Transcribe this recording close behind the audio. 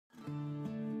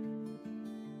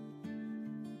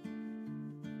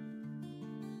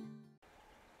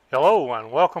Hello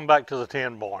and welcome back to the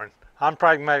Tin Barn. I'm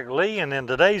Pragmatic Lee, and in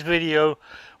today's video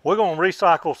we're going to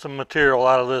recycle some material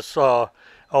out of this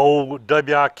old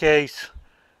WI case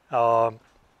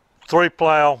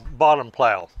 3-plow bottom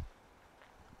plow.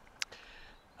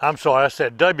 I'm sorry, I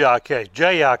said WI case,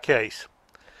 JI case.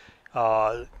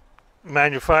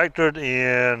 Manufactured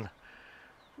in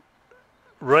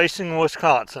Racine,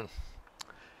 Wisconsin.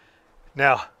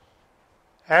 Now,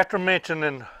 after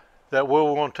mentioning that we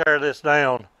were going to tear this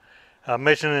down,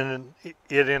 mentioning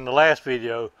it in the last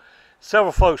video,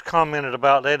 several folks commented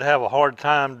about they'd have a hard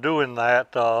time doing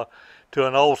that to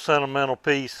an old sentimental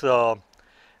piece, and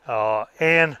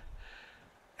I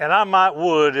might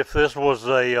would if this was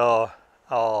a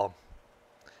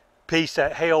piece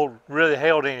that really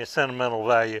held any sentimental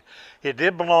value. It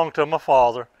did belong to my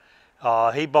father.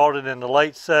 He bought it in the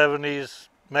late 70s,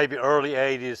 maybe early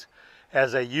 80s,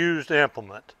 as a used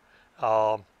implement.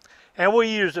 And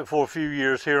we used it for a few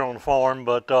years here on the farm,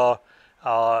 but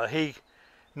he,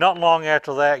 not long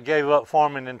after that, gave up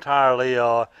farming entirely.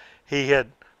 He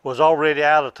was already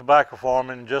out of tobacco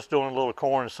farming and just doing a little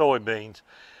corn and soybeans.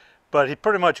 But he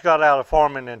pretty much got out of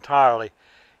farming entirely.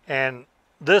 And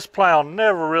this plow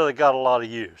never really got a lot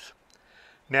of use.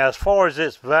 Now, as far as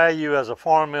its value as a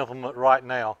farm implement right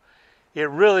now, it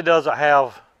really doesn't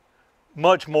have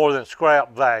much more than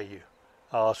scrap value,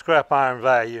 scrap iron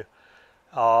value.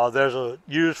 There's a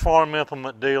used farm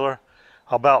implement dealer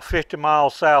about 50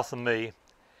 miles south of me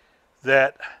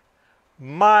that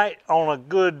might, on a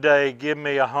good day, give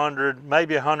me $100,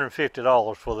 maybe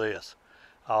 $150 for this,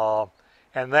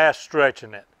 and that's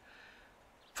stretching it.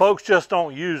 Folks just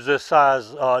don't use this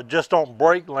size, just don't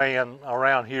break land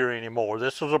around here anymore.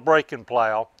 This is a breaking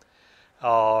plow.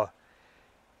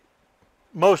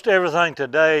 Most everything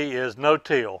today is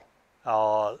no-till.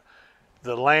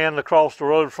 The land across the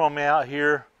road from me out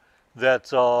here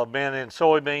that's been in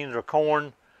soybeans or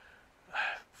corn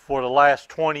for the last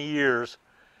 20 years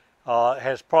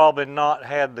has probably not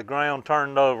had the ground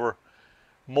turned over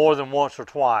more than once or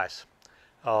twice.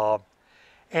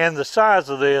 And the size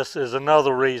of this is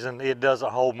another reason it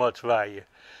doesn't hold much value.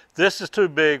 This is too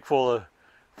big for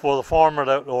the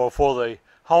farmer or for the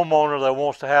homeowner that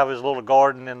wants to have his little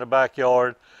garden in the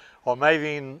backyard, or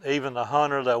maybe even the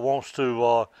hunter that wants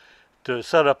to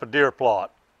set up a deer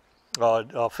plot,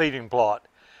 a feeding plot.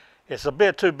 It's a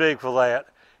bit too big for that,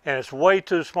 and it's way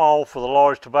too small for the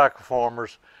large tobacco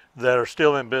farmers that are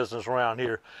still in business around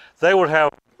here. They would have,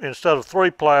 instead of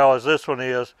 3 plows as this one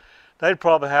is, they'd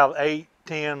probably have 8,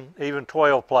 10, even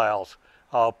 12 plows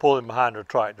pulling behind their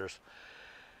tractors.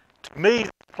 To me,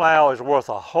 this plow is worth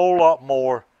a whole lot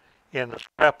more in the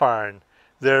scrap iron.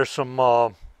 There's some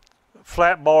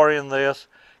flat bar in this.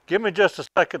 Give me just a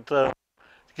second to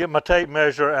get my tape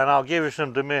measure and I'll give you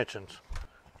some dimensions.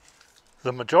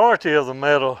 The majority of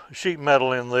the sheet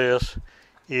metal in this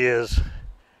that's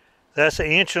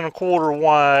 1.25 inches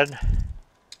wide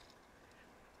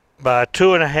by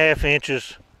 2.5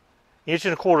 inches, 1.25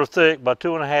 inches thick by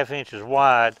 2.5 inches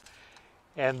wide.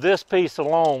 And this piece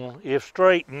alone, if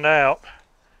straightened out,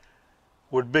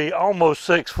 would be almost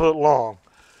 6 foot long.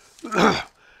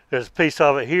 There's a piece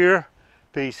of it here,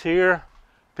 piece here,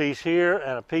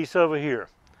 and a piece over here.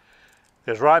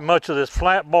 There's right much of this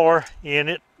flat bar in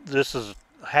it. This is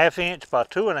 1/2 inch by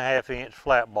 2.5 inch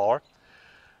flat bar.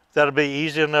 That'll be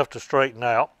easy enough to straighten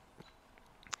out.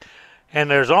 And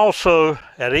there's also,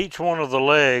 at each one of the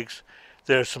legs,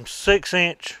 there's some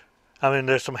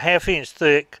 1/2 inch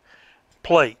thick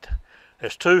plate.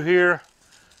 There's 2 here,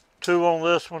 2 on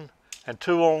this one, and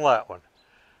 2 on that one.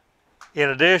 In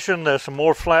addition, there's some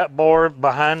more flat bar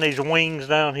behind these wings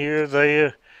down here.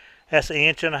 That's 1.5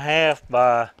 inches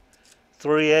by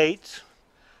 3/8.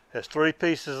 There's 3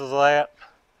 pieces of that.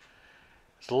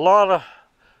 It's a lot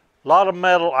of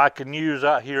metal I can use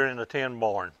out here in the tin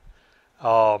barn.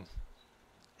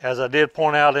 As I did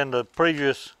point out in the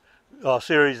previous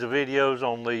series of videos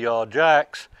on the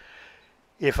jacks,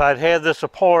 if I'd had this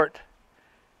apart,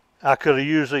 I could have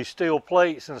used these steel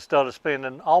plates instead of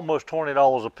spending almost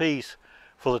 $20 a piece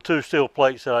for the 2 steel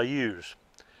plates that I use.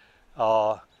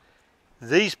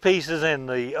 These pieces in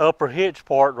the upper hitch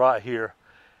part right here,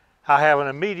 I have an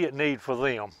immediate need for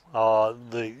them.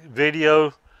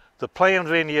 The planned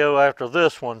video after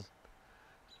this one,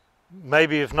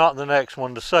 maybe if not the next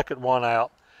one, the second one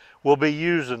out, will be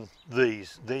using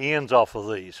these, the ends off of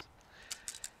these.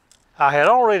 I had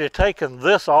already taken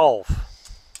this off.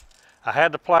 I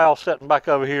had the plow sitting back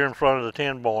over here in front of the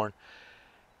tin barn,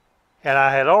 and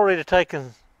I had already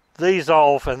taken these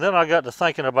off, and then I got to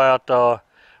thinking about,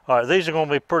 all right, these are going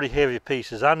to be pretty heavy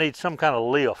pieces. I need some kind of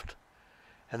lift.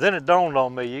 And then it dawned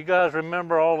on me, you guys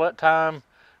remember all that time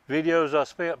videos I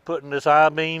spent putting this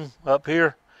I-beam up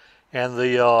here and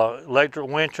the electric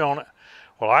winch on it.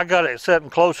 Well, I got it setting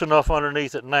close enough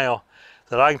underneath it now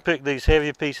that I can pick these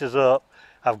heavy pieces up.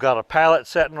 I've got a pallet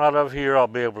setting right over here. I'll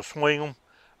be able to swing them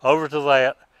over to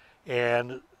that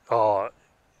and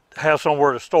have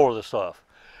somewhere to store the stuff.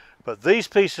 But these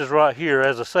pieces right here,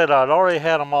 as I said, I'd already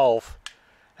had them off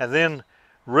and then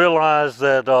realized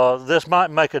that this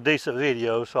might make a decent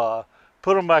video, so I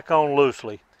put them back on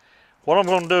loosely. What I'm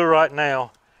going to do right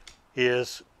now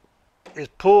is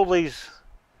pull these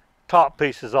top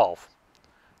pieces off.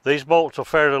 These bolts are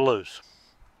fairly loose.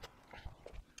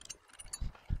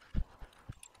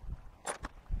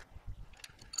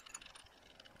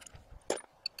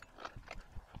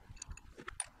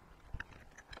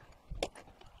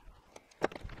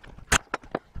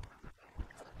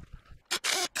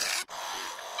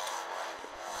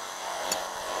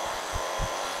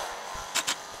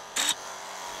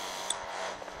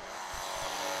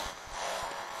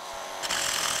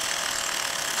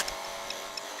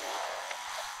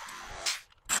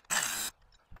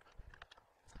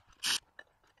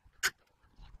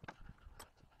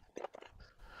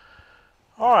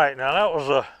 All right, now that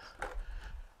was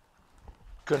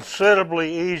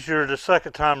considerably easier the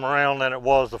second time around than it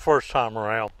was the first time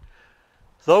around.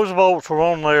 Those bolts were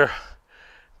on there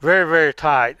very, very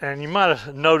tight, and you might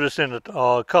have noticed in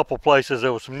a couple places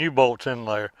there was some new bolts in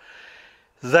there.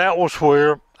 That was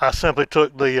where I simply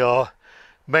took the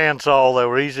bandsaw, they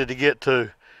were easy to get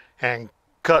to, and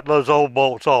cut those old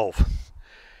bolts off.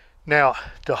 Now,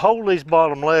 to hold these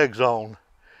bottom legs on,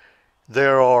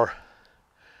 there are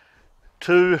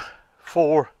 2,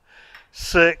 4,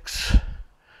 6,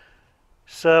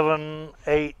 7,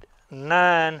 8,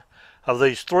 9 of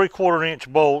these 3/4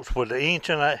 inch bolts with the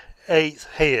 1/8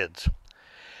 heads.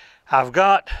 I've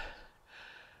got,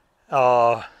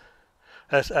 there's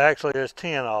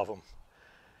 10 of them.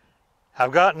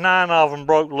 I've got 9 of them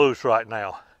broke loose right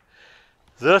now.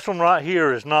 This one right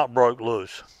here is not broke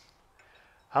loose.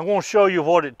 I'm going to show you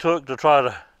what it took to try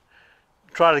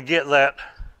to get that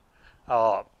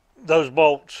those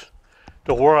bolts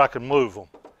to where I can move them.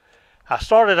 I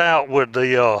started out with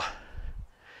the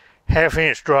 1/2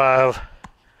 inch drive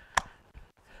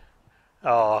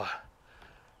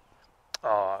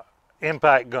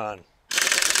impact gun.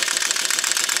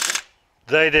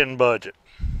 They didn't budge it.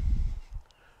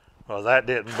 Well, that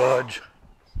didn't budge.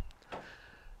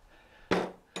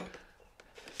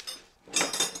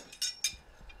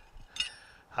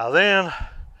 I then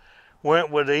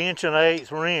went with the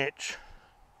 1/8 wrench,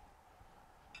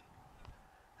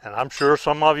 and I'm sure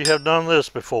some of you have done this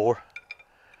before.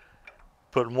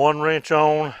 Putting one wrench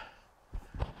on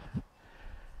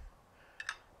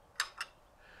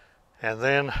and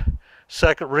then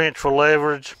second wrench for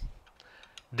leverage.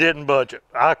 Didn't budge it.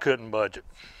 I couldn't budge it.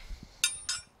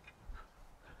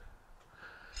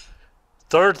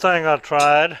 Third thing I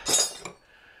tried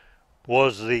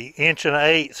was the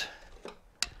 1/8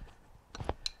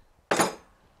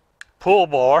 pull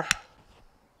bar.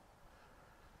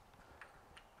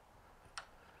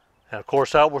 And of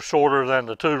course that was shorter than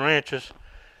the 2 wrenches.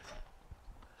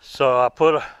 So I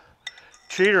put a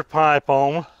cheater pipe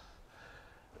on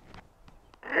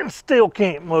and still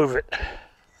can't move it.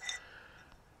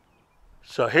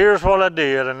 So here's what I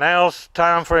did, and now it's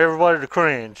time for everybody to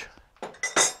cringe.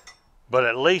 But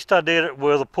at least I did it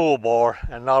with a pull bar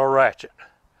and not a ratchet.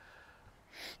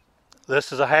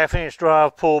 This is a 1/2 inch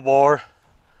drive pull bar.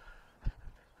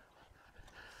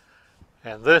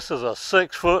 And this is a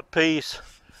 6-foot piece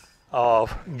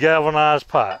of galvanized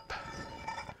pipe.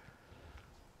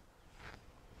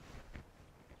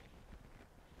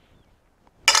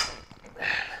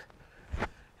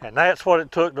 And that's what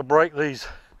it took to break these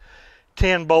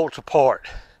 10 bolts apart.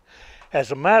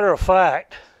 As a matter of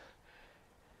fact,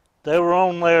 they were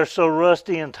on there so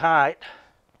rusty and tight.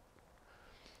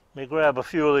 Let me grab a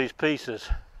few of these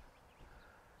pieces.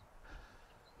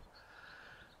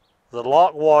 The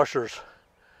lock washers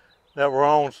that were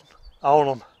on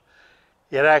them,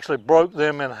 it actually broke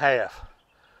them in half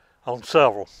on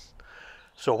several.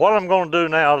 So what I'm going to do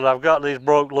now that I've got these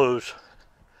broke loose,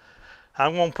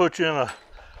 I'm going to put you in a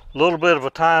little bit of a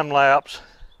time lapse,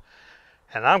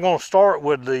 and I'm going to start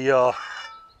with the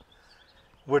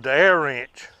air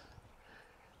wrench.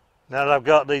 Now that I've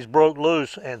got these broke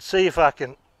loose, and see if I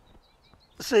can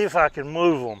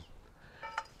move them.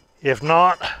 If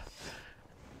not,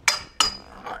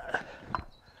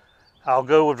 I'll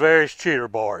go with various cheater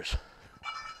bars.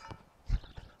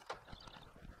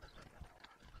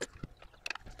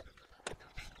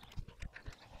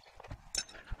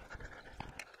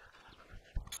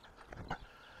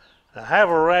 I have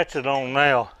a ratchet on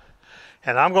now,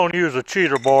 And I'm going to use a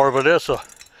cheater bar, but it's a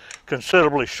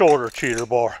considerably shorter cheater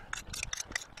bar.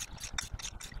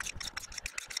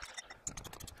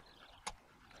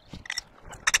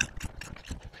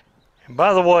 And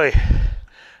by the way,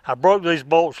 I broke these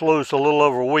bolts loose a little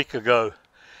over a week ago,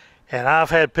 and I've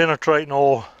had penetrating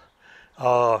oil,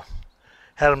 had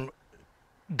them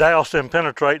doused in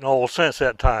penetrating oil since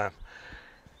that time.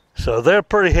 So they're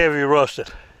pretty heavy rusted.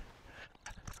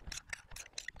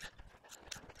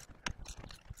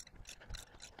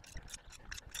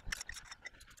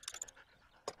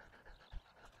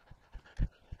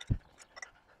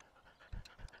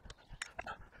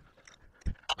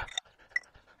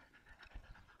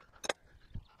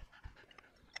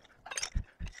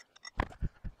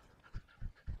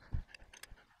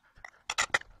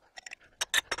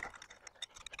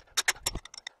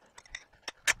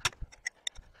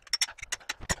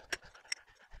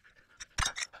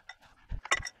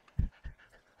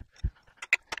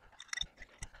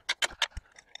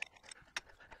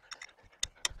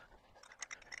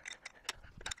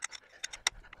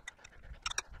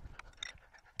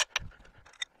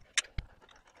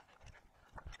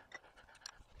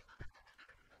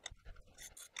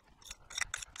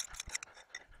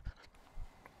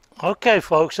 Okay,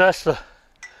 folks, that's the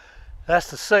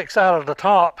 6 out of the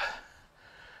top,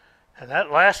 and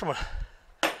that last one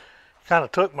kind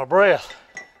of took my breath.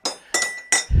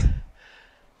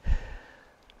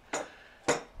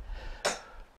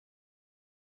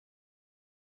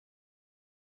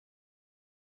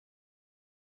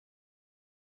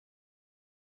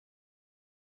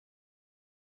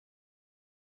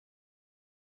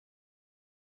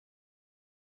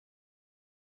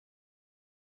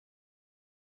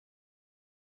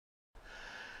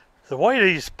 The way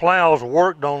these plows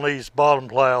worked on these bottom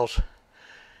plows,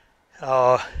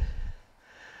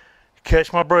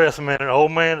 catch my breath a minute,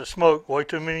 old man that smoked way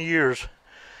too many years.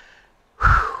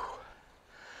 Whew.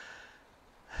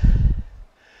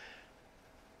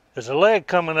 There's a leg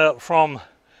coming up from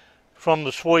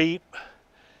the sweep,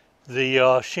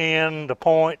 the shin, the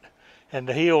point, and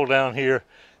the heel down here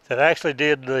that actually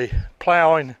did the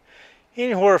plowing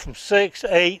anywhere from 6,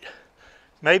 8,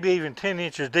 maybe even 10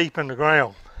 inches deep in the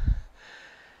ground.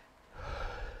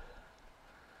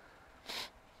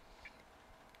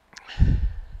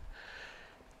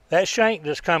 That shank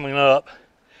that's coming up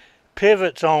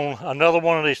pivots on another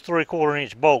one of these 3/4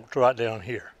 inch bolts right down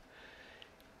here.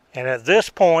 And at this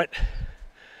point,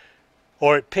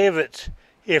 or it pivots,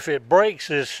 if it breaks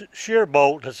this shear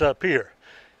bolt that's up here.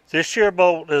 This shear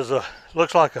bolt is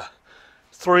looks like a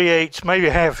 3/8, maybe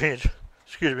a 1/2 inch,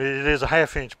 excuse me, it is a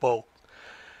 1/2 inch bolt.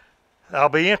 I'll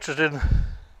be interested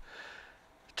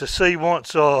to see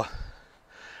once I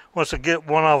get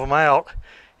one of them out,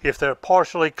 if they're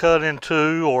partially cut in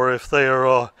two or if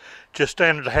they're just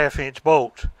standard 1/2 inch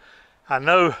bolts. I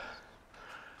know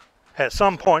at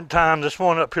some point in time this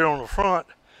one up here on the front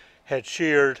had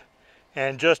sheared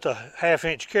and just a 1/2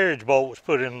 inch carriage bolt was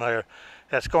put in there.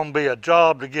 That's going to be a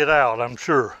job to get out, I'm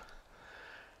sure.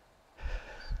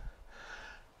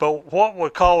 But what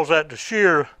would cause that to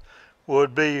shear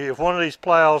would be if one of these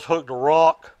plows hooked a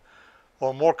rock,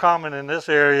 or more common in this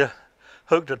area,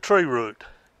 hooked a tree root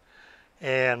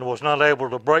and was not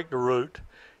able to break the root,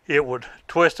 it would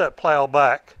twist that plow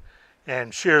back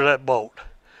and shear that bolt.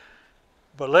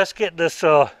 But let's get this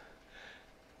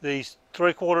these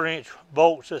 3/4 inch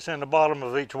bolts that's in the bottom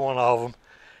of each one of them.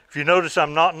 If you notice,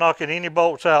 I'm not knocking any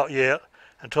bolts out yet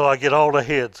until I get all the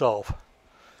heads off.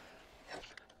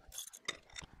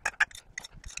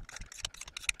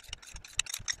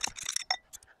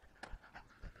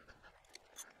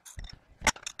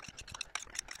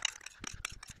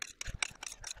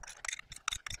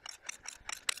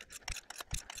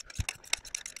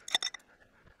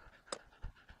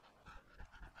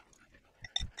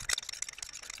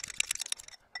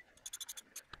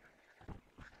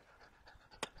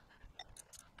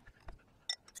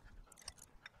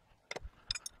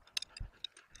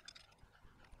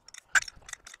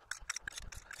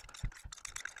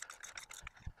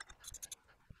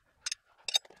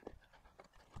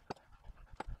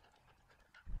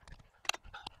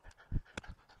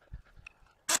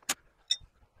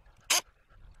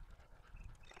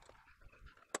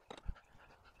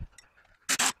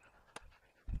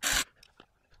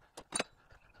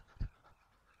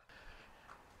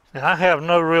 Now, I have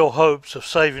no real hopes of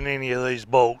saving any of these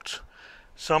bolts.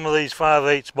 Some of these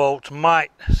 5/8 bolts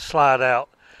might slide out,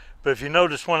 but if you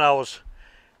notice when I was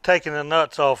taking the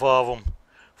nuts off of them,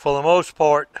 for the most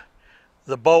part,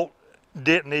 the bolt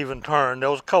didn't even turn. There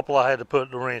was a couple I had to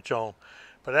put the wrench on,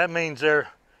 but that means they're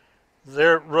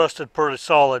rusted pretty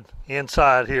solid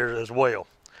inside here as well.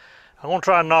 I'm going to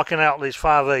try knocking out these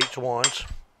 5/8 ones.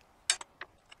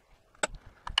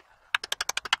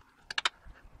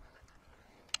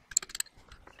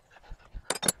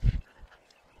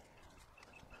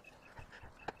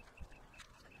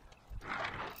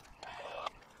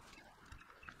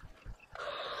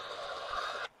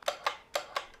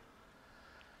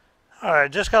 All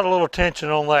right, just got a little tension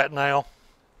on that now.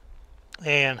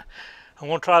 And I'm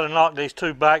going to try to knock these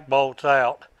 2 back bolts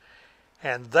out.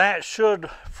 And that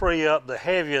should free up the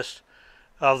heaviest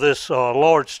of this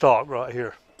large stock right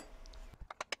here.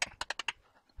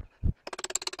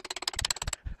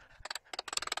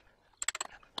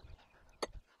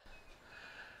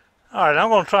 All right, I'm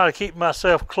going to try to keep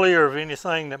myself clear of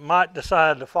anything that might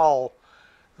decide to fall.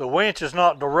 The winch is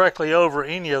not directly over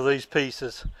any of these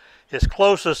pieces. It's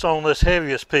closest on this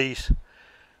heaviest piece,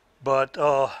 but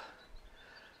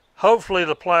hopefully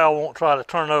the plow won't try to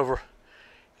turn over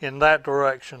in that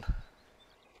direction.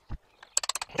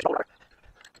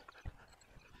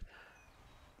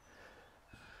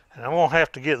 And I'm going to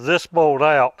have to get this bolt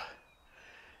out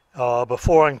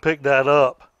before I can pick that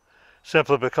up,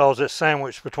 simply because it's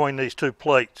sandwiched between these 2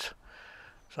 plates.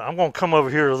 So I'm going to come over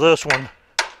here to this one.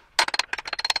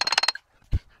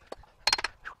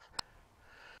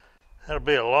 That'll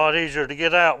be a lot easier to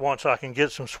get out once I can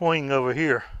get some swing over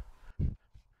here.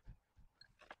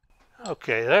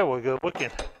 Okay, there we go.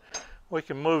 We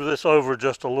can move this over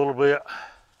just a little bit.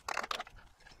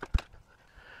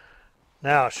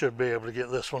 Now I should be able to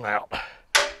get this one out.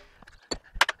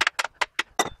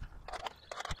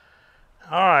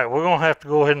 All right, we're going to have to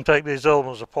go ahead and take these old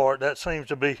ones apart. That seems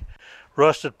to be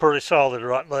rusted pretty solid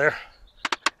right there.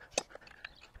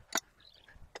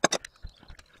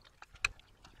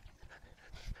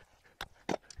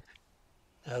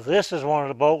 Now this is one of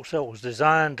the bolts that was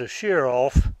designed to shear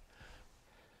off.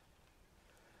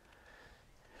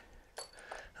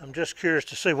 I'm just curious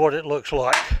to see what it looks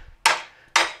like.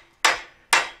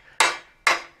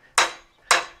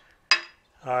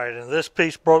 All right, and this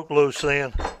piece broke loose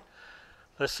then.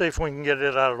 Let's see if we can get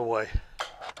it out of the way.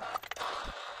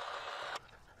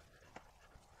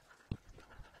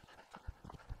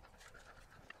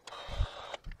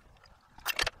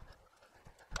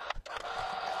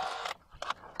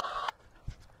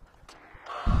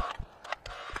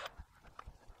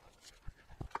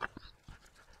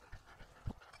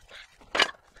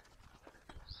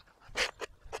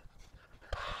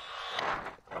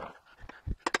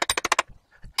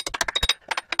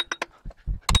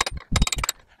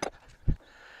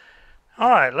 All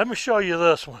right, let me show you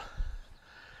this one.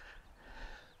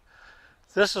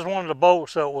 This is one of the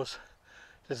bolts that was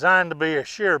designed to be a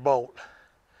shear bolt.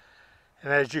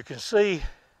 And as you can see,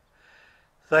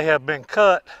 they have been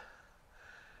cut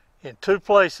in 2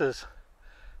 places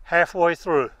halfway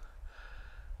through.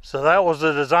 So that was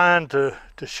the design to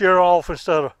shear off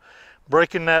instead of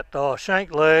breaking that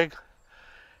shank leg.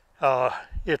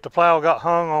 If the plow got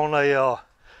hung on a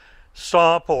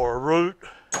stump or a root.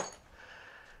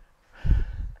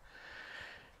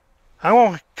 I'm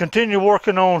going to continue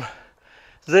working on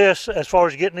this as far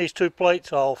as getting these 2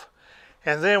 plates off,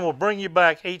 and then we'll bring you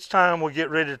back each time we get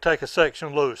ready to take a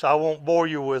section loose. I won't bore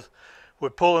you with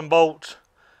pulling bolts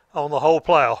on the whole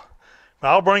plow. But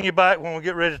I'll bring you back when we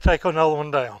get ready to take another one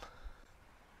down.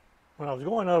 When I was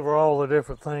going over all the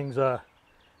different things I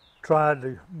tried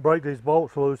to break these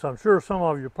bolts loose, I'm sure some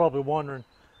of you are probably wondering,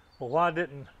 well, why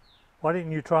didn't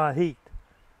you try heat?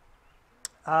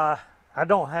 I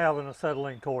don't have an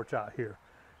acetylene torch out here.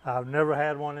 I've never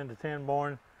had one in the tin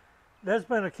barn. There's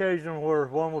been occasion where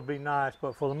one would be nice,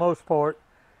 but for the most part,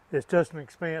 it's just an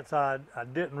expense I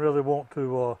didn't really want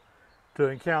to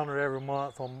encounter every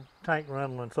month on tank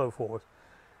rental and so forth.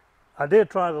 I did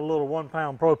try the little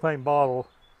 1-pound propane bottle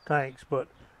tanks, but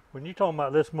when you're talking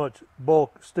about this much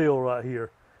bulk steel right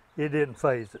here, it didn't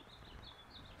phase it.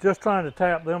 Just trying to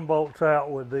tap them bolts out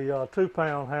with the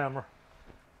 2-pound hammer.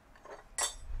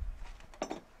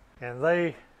 And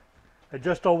they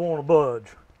just don't want to budge.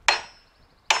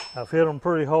 I've hit them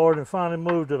pretty hard and finally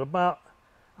moved it about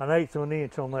 1/8 of an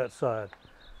inch on that side.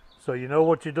 So you know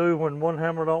what you do when one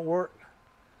hammer don't work?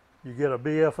 You get a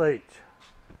BFH.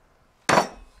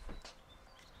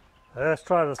 Let's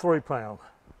try the 3-pound.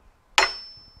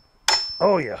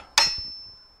 Oh yeah.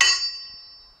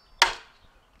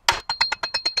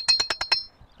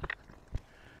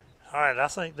 All right, I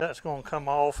think that's going to come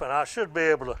off, and I should be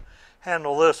able to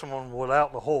handle this one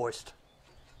without the hoist.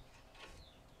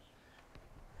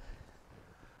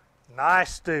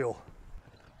 Nice steel.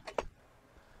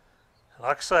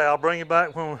 Like I say, I'll bring you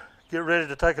back when we get ready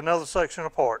to take another section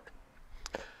apart.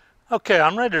 Okay,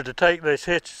 I'm ready to take this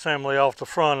hitch assembly off the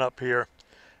front up here.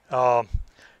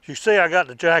 You see I got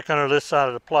the jack under this side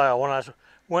of the plow. When I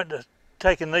went to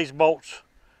taking these bolts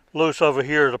loose over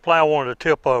here, the plow wanted to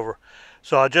tip over.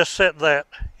 So I just set that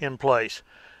in place.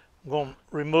 I'm going to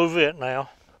remove it now.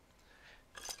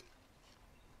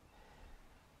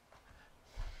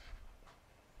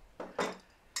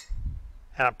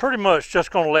 And I'm pretty much just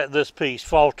going to let this piece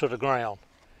fall to the ground.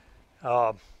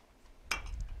 I've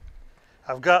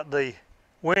got the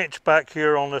winch back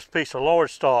here on this piece of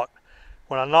large stock.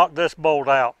 When I knock this bolt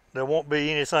out, there won't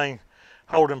be anything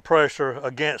holding pressure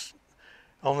against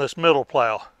on this middle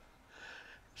plow.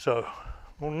 So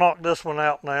we'll knock this one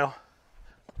out now.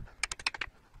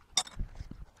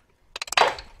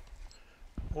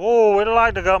 Whoa, it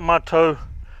like I got my toe.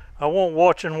 I wasn't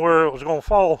watching where it was going to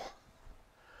fall.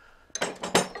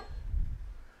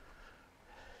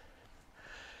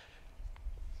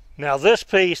 Now this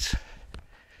piece,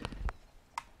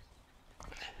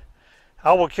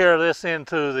 I will carry this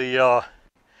into the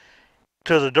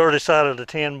dirty side of the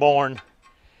tin barn.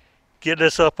 Get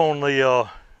this up on the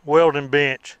welding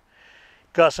bench.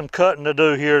 Got some cutting to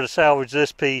do here to salvage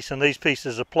this piece and these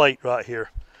pieces of plate right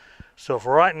here. So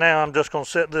for right now, I'm just going to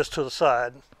set this to the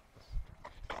side.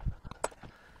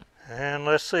 And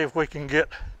let's see if we can get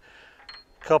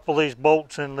a couple of these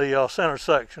bolts in the center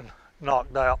section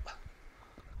knocked out.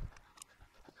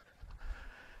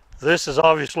 This is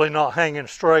obviously not hanging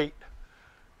straight.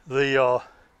 The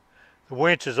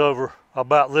winch is over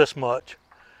about this much,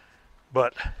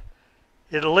 but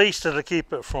at least it'll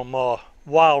keep it from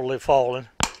wildly falling.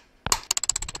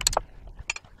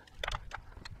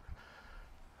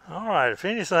 All right, if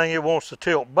anything, it wants to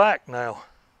tilt back now.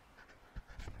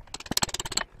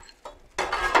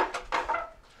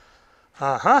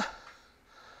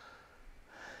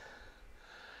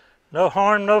 No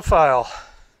harm, no foul.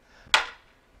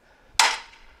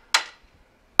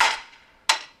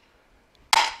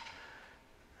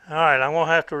 All right, I'm going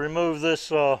to have to remove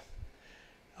this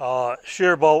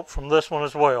shear bolt from this one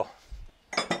as well.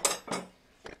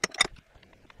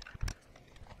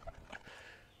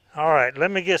 All right, let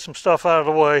me get some stuff out of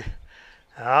the way,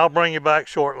 and I'll bring you back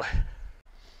shortly.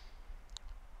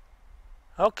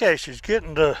 Okay, she's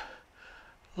getting a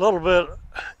little bit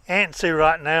antsy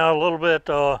right now, a little bit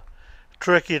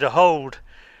tricky to hold.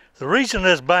 The reason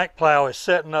this back plow is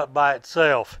setting up by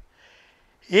itself,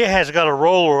 it has got a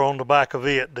roller on the back of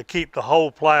it to keep the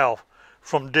whole plow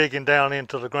from digging down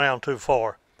into the ground too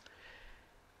far.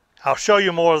 I'll show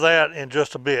you more of that in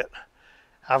just a bit.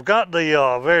 I've got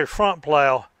the very front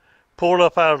plow pulled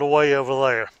up out of the way over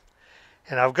there,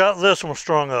 and I've got this one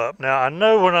strung up. Now I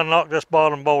know when I knock this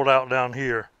bottom bolt out down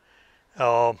here,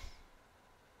 or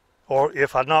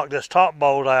if I knock this top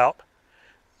bolt out,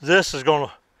 this is going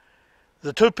to,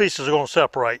 the two pieces are going to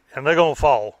separate and they're going to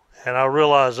fall, and I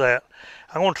realize that.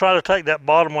 I'm going to try to take that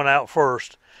bottom one out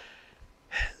first.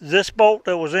 This bolt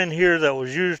that was in here that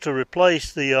was used to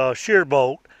replace the shear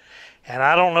bolt, and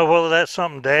I don't know whether that's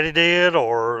something Daddy did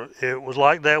or it was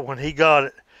like that when he got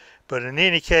it, but in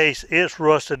any case, it's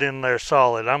rusted in there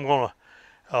solid. I'm going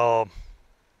to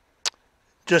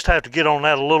just have to get on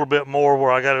that a little bit more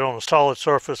where I got it on a solid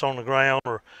surface on the ground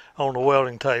or on the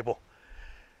welding table.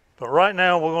 But right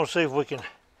now, we're going to see if we can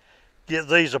get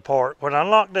these apart. When I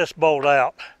knock this bolt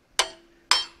out,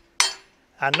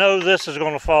 I know this is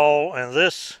going to fall, and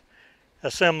this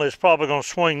assembly is probably going to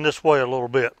swing this way a little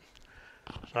bit.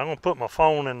 So I'm going to put my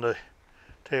phone in the,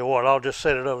 tell you what, I'll just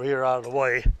set it over here out of the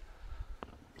way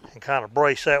and kind of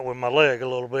brace that with my leg a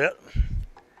little bit.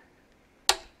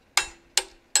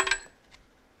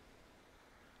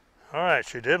 All right,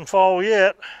 she didn't fall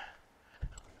yet.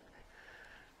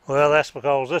 Well, that's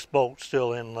because this bolt's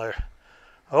still in there.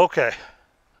 Okay.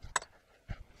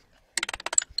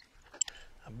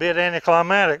 A bit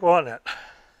anticlimactic, wasn't it?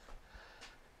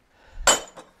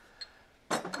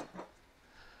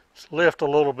 Let's lift a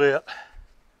little bit.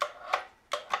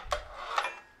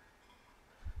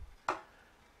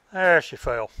 There she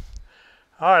fell.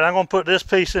 All right, I'm going to put this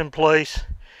piece in place.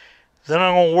 Then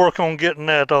I'm going to work on getting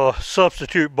that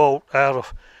substitute bolt out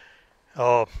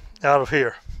of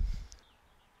here.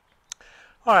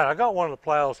 All right, I got one of the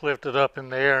plows lifted up in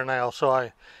the air now, so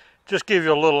I just give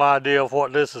you a little idea of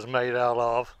what this is made out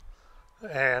of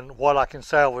and what I can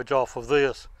salvage off of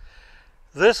this.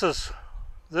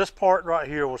 This part right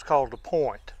here was called the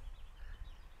point.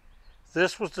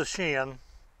 This was the shin,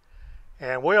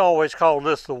 and we always call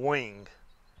this the wing.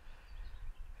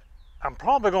 I'm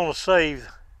probably going to save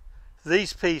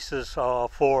these pieces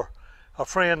for a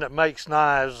friend that makes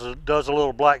knives, does a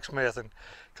little blacksmithing,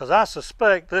 because I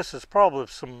suspect this is probably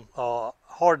some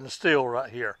hardened steel right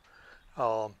here.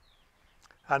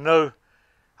 I know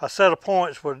a set of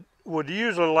points would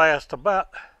usually last about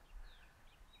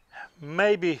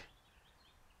maybe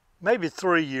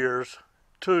 3 years,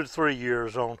 2 to 3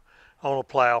 years on a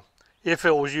plow if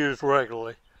it was used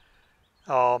regularly.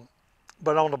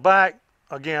 But on the back,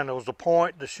 again, there was the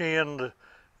point, the shin,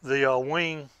 the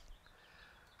wing.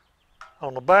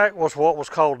 On the back was what was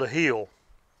called the heel.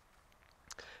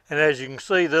 And as you can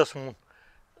see, this one,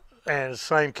 and the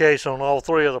same case on all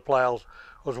 3 of the plows,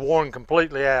 was worn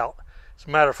completely out. As a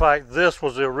matter of fact, this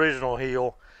was the original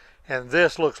heel, and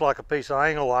this looks like a piece of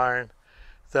angle iron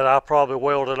that I probably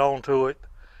welded onto it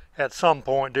at some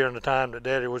point during the time that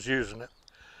Daddy was using it.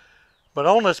 But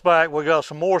on this back, we got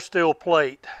some more steel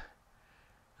plate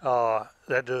that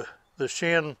the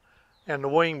shin and the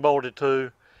wing bolted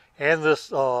to, and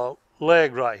this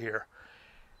leg right here.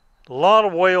 A lot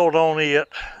of weld on it.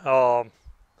 I'll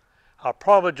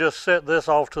probably just set this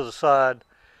off to the side,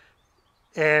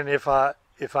 and if I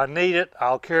need it,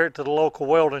 I'll carry it to the local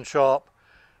welding shop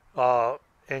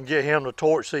and get him to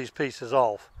torch these pieces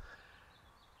off.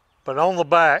 But on the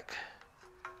back,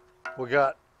 we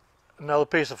got another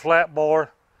piece of flat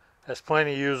bar that's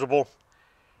plenty usable,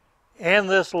 and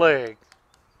this leg.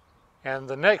 And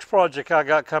the next project I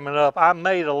got coming up, I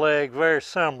made a leg very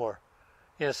similar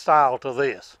in style to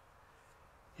this.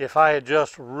 If I had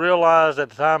just realized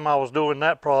at the time I was doing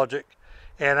that project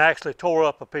and actually tore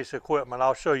up a piece of equipment,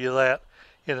 I'll show you that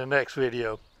in the next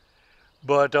video.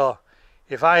 But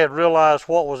if I had realized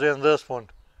what was in this one,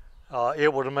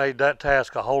 it would have made that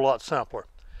task a whole lot simpler.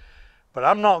 But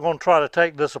I'm not going to try to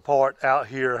take this apart out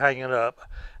here hanging up.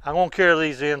 I'm going to carry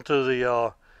these into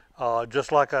the,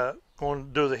 just like I'm going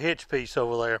to do the hitch piece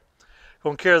over there. I'm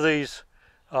going to carry these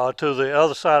to the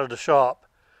other side of the shop,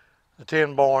 the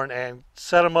tin barn, and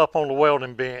set them up on the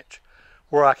welding bench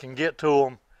where I can get to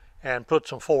them and put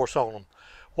some force on them.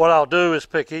 What I'll do is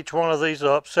pick each one of these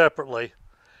up separately,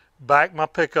 back my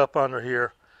pickup under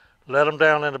here, let them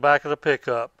down in the back of the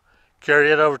pickup,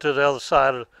 carry it over to the other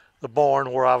side of the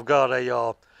barn where I've got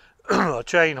a, a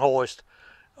chain hoist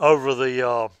over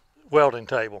the welding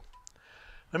table.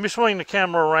 Let me swing the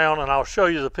camera around and I'll show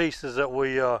you the pieces that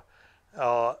we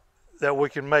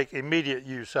can make immediate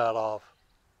use out of.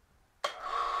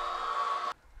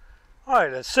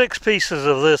 Alright, that's 6 pieces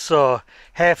of this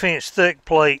 1/2 inch thick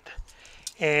plate,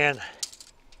 and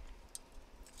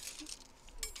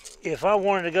if I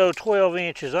wanted to go 12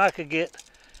 inches, I could get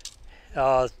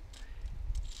a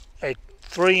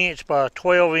 3 inch by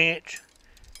 12 inch.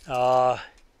 I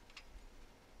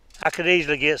could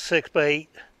easily get 6 by 8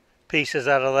 pieces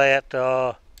out of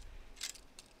that,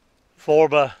 4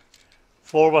 by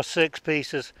 6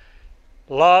 pieces.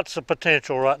 Lots of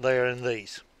potential right there in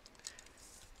these.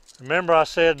 Remember I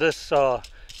said this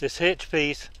this hitch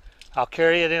piece, I'll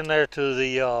carry it in there to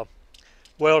the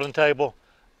welding table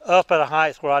up at a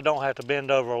height where I don't have to bend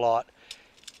over a lot.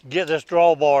 Get this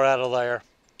drawbar out of there,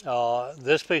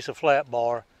 this piece of flat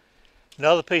bar,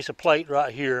 another piece of plate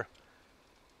right here.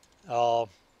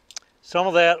 Some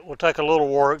of that will take a little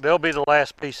work. They'll be the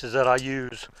last pieces that I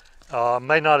use.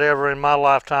 May not ever in my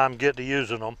lifetime get to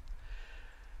using them.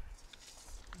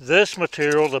 This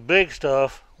material, the big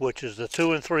stuff, which is the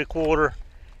 2 3/4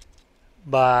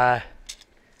 by,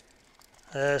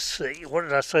 let's see, what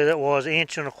did I say that was? 1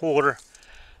 1/4.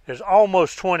 There's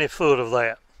almost 20 foot of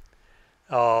that.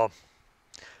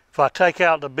 If I take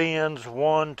out the bends,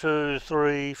 1, 2,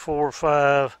 3, 4,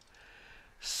 5,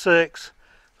 6,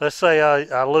 let's say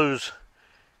I lose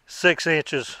 6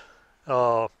 inches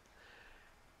in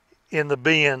the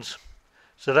bends,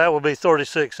 so that would be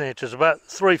 36 inches, about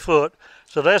 3 foot.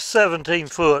 So that's 17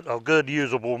 foot of good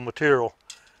usable material,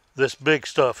 this big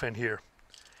stuff in here.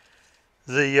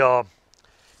 The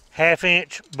 1/2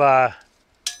 inch by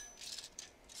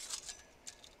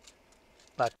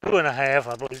 2.5,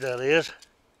 I believe that is.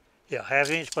 Yeah,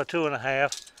 1/2 inch by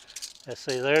 2.5. Let's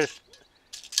see, there's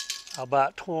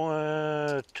about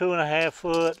 2.5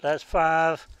 foot, that's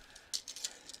 5.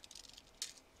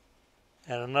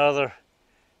 And another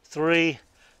 3,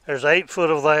 there's 8 foot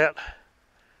of that.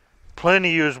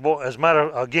 Plenty usable. As a matter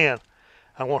of, again,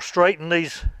 I'm going to straighten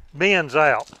these bends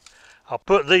out. I'll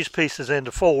put these pieces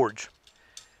into forge,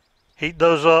 heat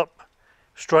those up,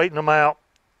 straighten them out,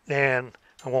 and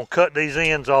I'm going to cut these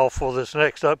ends off for this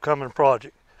next upcoming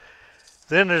project.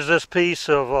 Then there's this piece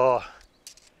of,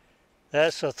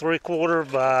 that's a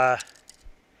 3/4 by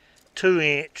 2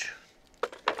 inch.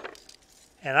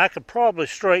 And I could probably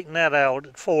straighten that out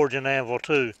at forge and anvil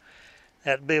too.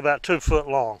 That'd be about 2 foot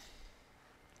long.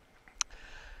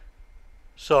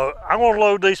 So I'm going to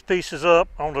load these pieces up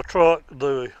on the truck,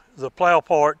 the plow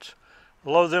parts,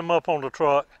 load them up on the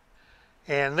truck,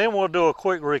 and then we'll do a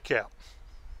quick recap.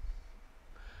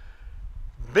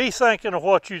 Be thinking of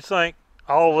what you think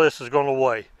all this is going to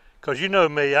weigh. because you know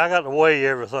me, I got to weigh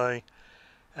everything.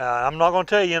 I'm not going to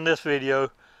tell you in this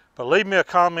video, but leave me a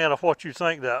comment of what you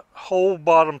think that whole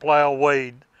bottom plow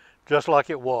weighed just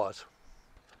like it was.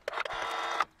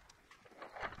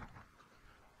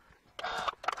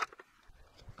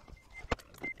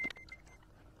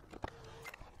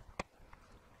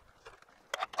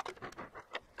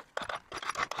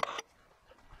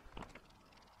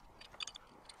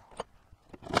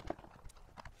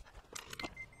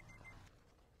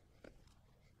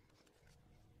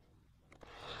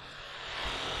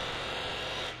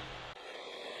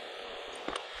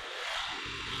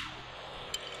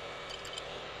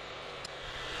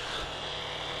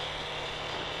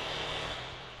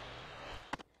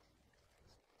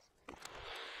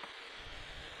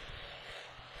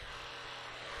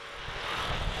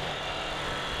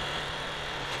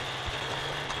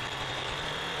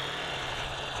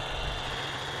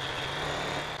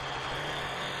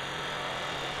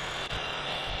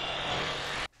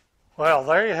 Well,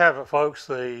 there you have it, folks,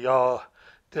 the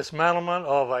dismantlement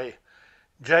of a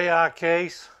JI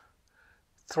Case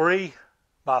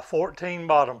 3x14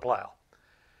 bottom plow.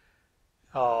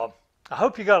 I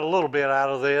hope you got a little bit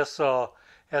out of this.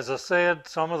 As I said,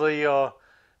 some of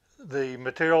the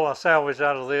material I salvaged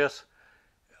out of this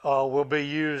will be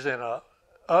used in a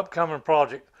upcoming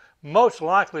project, most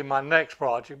likely my next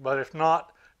project, but if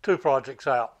not, 2 projects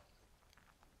out.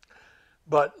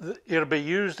 But it'll be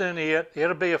used in it.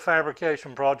 It'll be a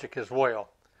fabrication project as well.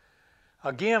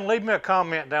 Again, leave me a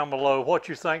comment down below what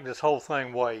you think this whole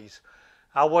thing weighs.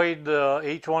 I weighed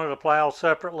each one of the plows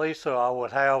separately so I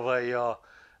would have a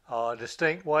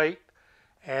distinct weight,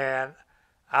 and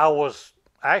I was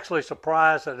actually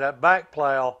surprised that that back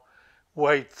plow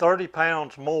weighed 30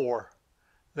 pounds more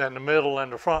than the middle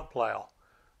and the front plow.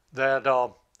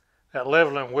 That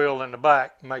leveling wheel in the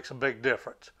back makes a big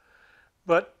difference.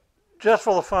 But just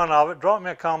for the fun of it, drop me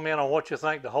a comment on what you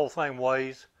think the whole thing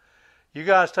weighs. You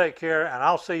guys take care, and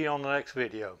I'll see you on the next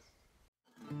video.